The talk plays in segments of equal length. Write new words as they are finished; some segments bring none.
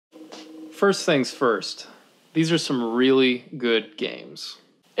First things first, these are some really good games.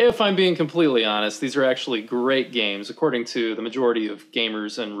 If I'm being completely honest, these are actually great games, according to the majority of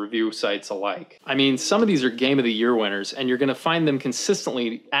gamers and review sites alike. I mean, some of these are Game of the Year winners, and you're going to find them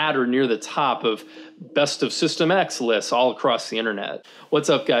consistently at or near the top of Best of System X lists all across the internet. What's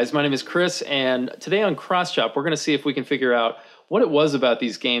up, guys? My name is Chris, and today on CrossChop, we're going to see if we can figure out what it was about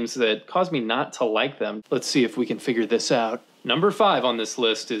these games that caused me not to like them. Let's see if we can figure this out. Number 5 on this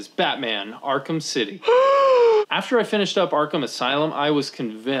list is Batman: Arkham City. After I finished up Arkham Asylum, I was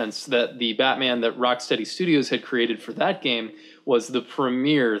convinced that the Batman that Rocksteady Studios had created for that game was the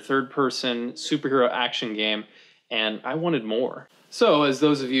premier third-person superhero action game, and I wanted more. So, as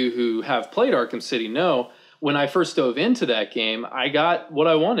those of you who have played Arkham City know, when I first dove into that game, I got what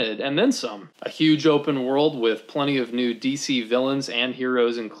I wanted, and then some. A huge open world with plenty of new DC villains and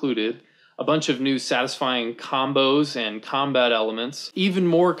heroes included, a bunch of new satisfying combos and combat elements, even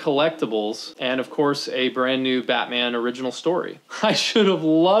more collectibles, and of course a brand new Batman original story. I should have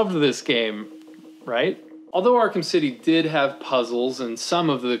loved this game, right? Although Arkham City did have puzzles and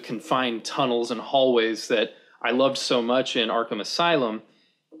some of the confined tunnels and hallways that I loved so much in Arkham Asylum,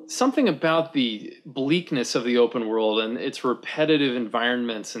 something about the bleakness of the open world and its repetitive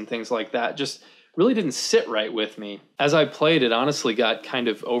environments and things like that just really didn't sit right with me. As I played, it honestly got kind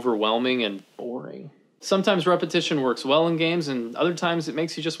of overwhelming and boring. Sometimes repetition works well in games, and other times it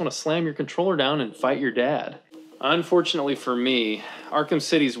makes you just want to slam your controller down and fight your dad. Unfortunately for me, Arkham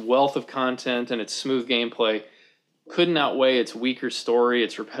City's wealth of content and its smooth gameplay couldn't outweigh its weaker story,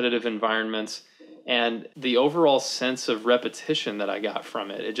 its repetitive environments, and the overall sense of repetition that I got from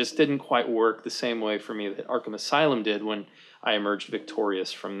it. It just didn't quite work the same way for me that Arkham Asylum did when I emerged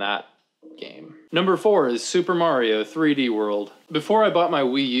victorious from that game. Number 4 is Super Mario 3D World. Before I bought my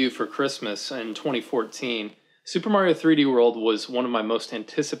Wii U for Christmas in 2014, Super Mario 3D World was one of my most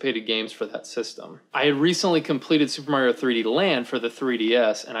anticipated games for that system. I had recently completed Super Mario 3D Land for the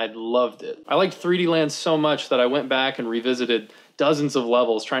 3DS, and I'd loved it. I liked 3D Land so much that I went back and revisited dozens of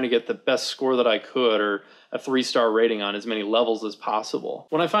levels trying to get the best score that I could, or a 3-star rating on as many levels as possible.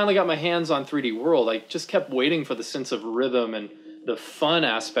 When I finally got my hands on 3D World, I just kept waiting for the sense of rhythm and the fun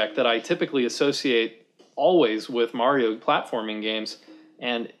aspect that I typically associate always with Mario platforming games,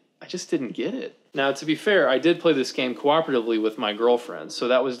 and I just didn't get it. Now, to be fair, I did play this game cooperatively with my girlfriend, so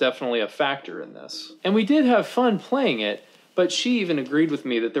that was definitely a factor in this. And we did have fun playing it, but she even agreed with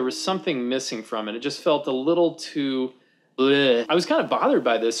me that there was something missing from it. It just felt a little too bleh. I was kind of bothered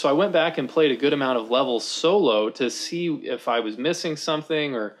by this, so I went back and played a good amount of levels solo to see if I was missing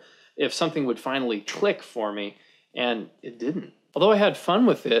something or if something would finally click for me, and it didn't. Although I had fun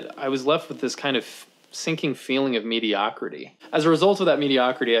with it, I was left with this kind of sinking feeling of mediocrity. As a result of that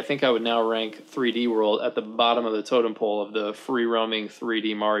mediocrity, I think I would now rank 3D World at the bottom of the totem pole of the free-roaming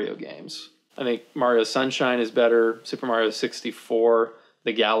 3D Mario games. I think Mario Sunshine is better, Super Mario 64,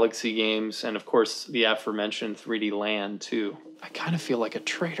 the Galaxy games, and of course the aforementioned 3D Land too. I kind of feel like a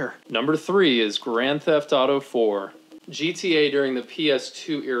traitor. Number 3 is Grand Theft Auto 4. GTA during the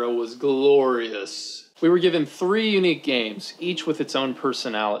PS2 era was glorious. We were given 3 unique games, each with its own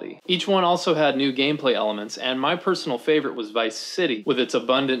personality. Each one also had new gameplay elements, and my personal favorite was Vice City, with its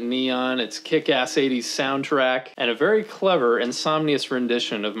abundant neon, its kick-ass 80s soundtrack, and a very clever Insomnious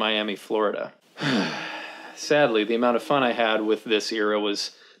rendition of Miami, Florida. Sadly, the amount of fun I had with this era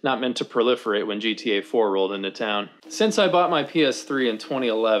was not meant to proliferate when GTA 4 rolled into town. Since I bought my PS3 in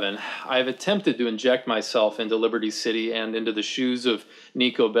 2011, I've attempted to inject myself into Liberty City and into the shoes of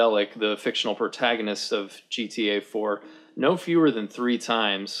Niko Bellic, the fictional protagonist of GTA 4, no fewer than 3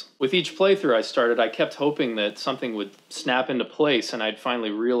 times. With each playthrough I started, I kept hoping that something would snap into place and I'd finally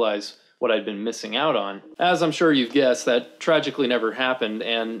realize what I'd been missing out on. As I'm sure you've guessed, that tragically never happened,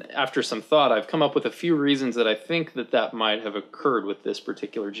 and after some thought, I've come up with a few reasons that I think that might have occurred with this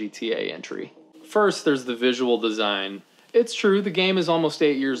particular GTA entry. First, there's the visual design. It's true, the game is almost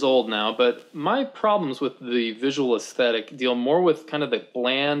 8 years old now, but my problems with the visual aesthetic deal more with kind of the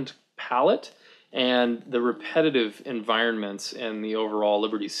bland palette and the repetitive environments in the overall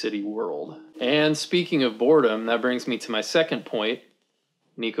Liberty City world. And speaking of boredom, that brings me to my second point,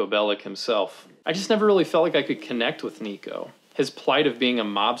 Niko Bellic himself. I just never really felt like I could connect with Niko. His plight of being a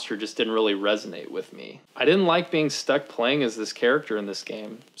mobster just didn't really resonate with me. I didn't like being stuck playing as this character in this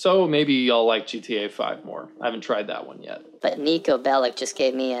game, so maybe I'll like GTA 5 more. I haven't tried that one yet. But Niko Bellic just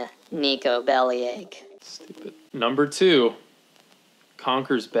gave me a Niko bellyache. Stupid. Number 2.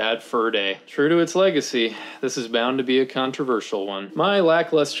 Conker's Bad Fur Day. True to its legacy, this is bound to be a controversial one. My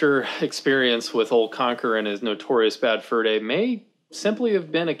lackluster experience with old Conker and his notorious Bad Fur Day may simply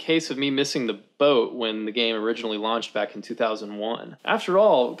have been a case of me missing the boat when the game originally launched back in 2001. After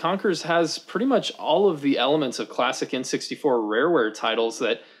all, Conkers has pretty much all of the elements of classic N64 Rareware titles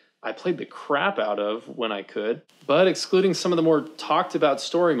that I played the crap out of when I could, but excluding some of the more talked about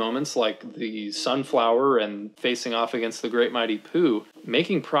story moments like the sunflower and facing off against the great mighty Pooh,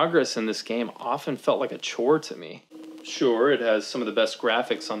 making progress in this game often felt like a chore to me. Sure, it has some of the best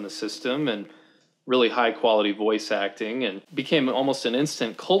graphics on the system and really high quality voice acting, and became almost an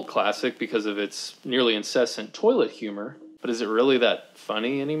instant cult classic because of its nearly incessant toilet humor, but is it really that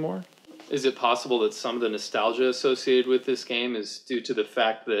funny anymore? Is it possible that some of the nostalgia associated with this game is due to the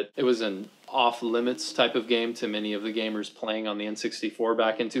fact that it was an off-limits type of game to many of the gamers playing on the N64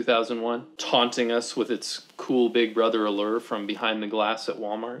 back in 2001, taunting us with its cool big brother allure from behind the glass at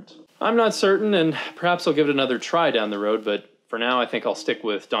Walmart? I'm not certain, and perhaps I'll give it another try down the road, but for now I think I'll stick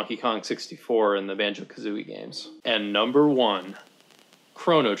with Donkey Kong 64 and the Banjo-Kazooie games. And number 1,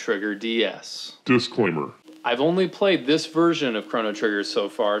 Chrono Trigger DS. Disclaimer. I've only played this version of Chrono Trigger so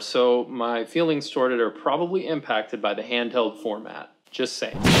far, so my feelings toward it are probably impacted by the handheld format. Just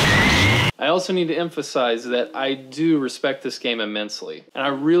saying. I also need to emphasize that I do respect this game immensely, and I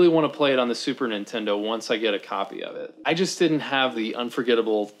really want to play it on the Super Nintendo once I get a copy of it. I just didn't have the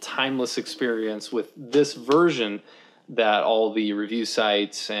unforgettable, timeless experience with this version that all the review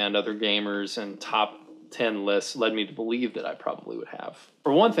sites and other gamers and top 10 lists led me to believe that I probably would have.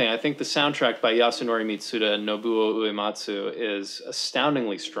 For one thing, I think the soundtrack by Yasunori Mitsuda and Nobuo Uematsu is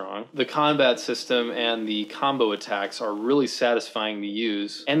astoundingly strong. The combat system and the combo attacks are really satisfying to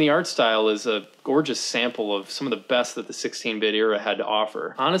use, and the art style is a gorgeous sample of some of the best that the 16-bit era had to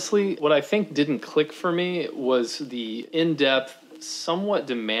offer. Honestly, what I think didn't click for me was the in-depth, somewhat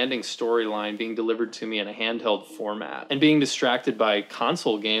demanding storyline being delivered to me in a handheld format, and being distracted by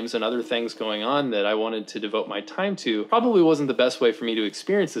console games and other things going on that I wanted to devote my time to probably wasn't the best way for me to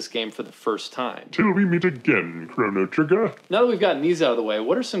experience this game for the first time. Till we meet again, Chrono Trigger. Now that we've gotten these out of the way,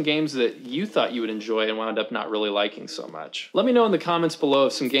 what are some games that you thought you would enjoy and wound up not really liking so much? Let me know in the comments below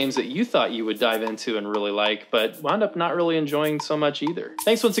of some games that you thought you would dive into and really like, but wound up not really enjoying so much either.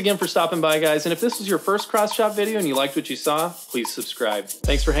 Thanks once again for stopping by, guys, and if this was your first Cross Chop video and you liked what you saw, please subscribe.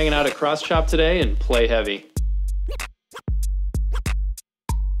 Thanks for hanging out at Cross Chop today, and play heavy.